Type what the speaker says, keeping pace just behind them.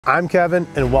I'm Kevin,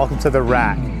 and welcome to The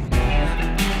Rack.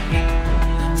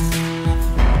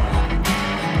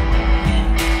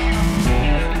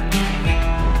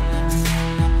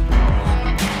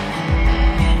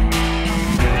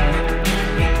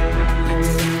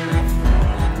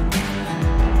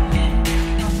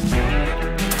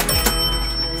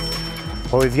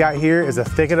 What we've got here is a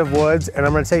thicket of woods, and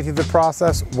I'm going to take you through the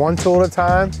process one tool at a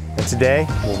time, and today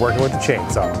we're working with the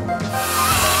chainsaw.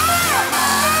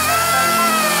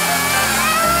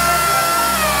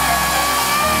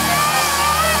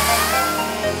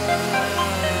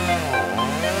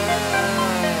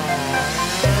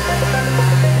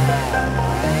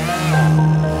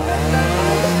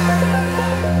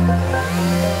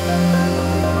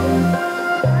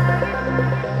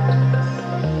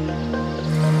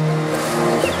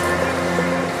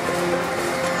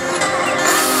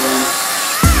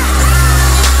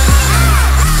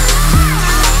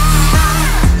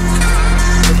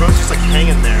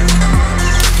 Hanging there.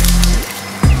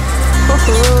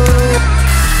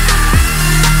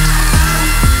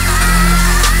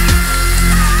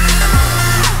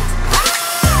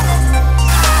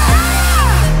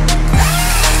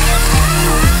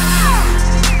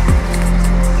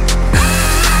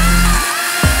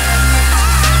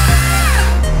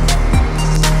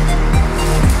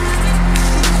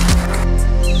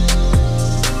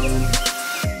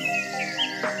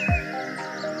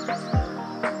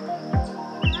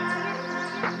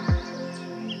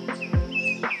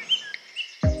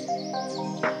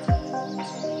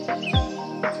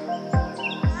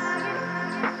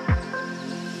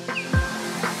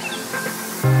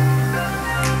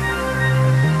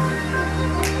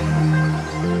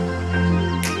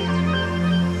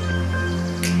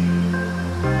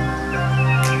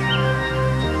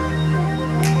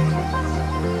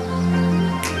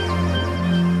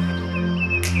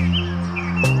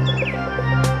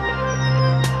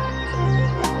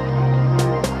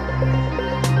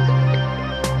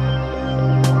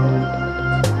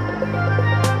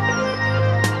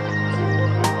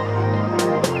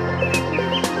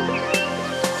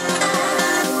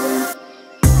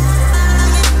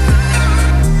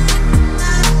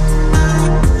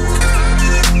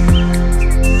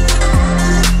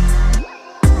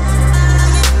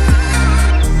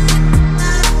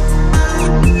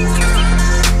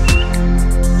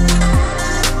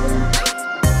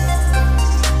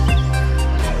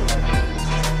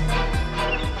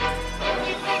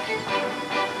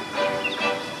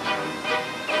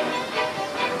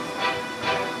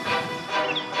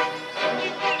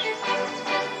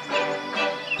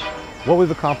 What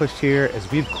we've accomplished here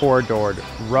is we've corridored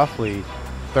roughly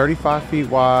 35 feet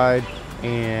wide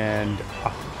and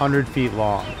 100 feet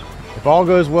long. If all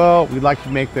goes well, we'd like to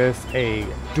make this a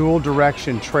dual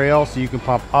direction trail so you can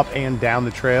pump up and down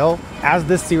the trail. As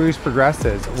this series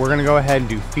progresses, we're gonna go ahead and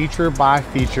do feature by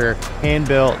feature, hand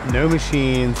built, no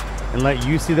machines, and let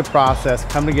you see the process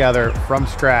come together from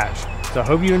scratch. So I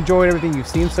hope you enjoyed everything you've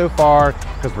seen so far,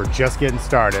 because we're just getting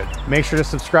started. Make sure to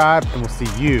subscribe, and we'll see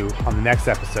you on the next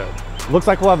episode. Looks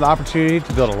like we'll have the opportunity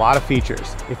to build a lot of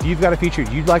features. If you've got a feature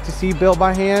you'd like to see built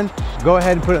by hand, go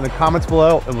ahead and put it in the comments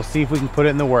below, and we'll see if we can put it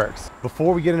in the works.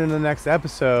 Before we get into the next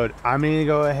episode, I'm gonna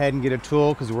go ahead and get a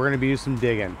tool because we're gonna be doing some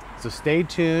digging. So stay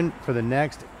tuned for the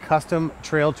next custom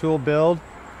trail tool build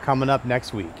coming up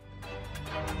next week.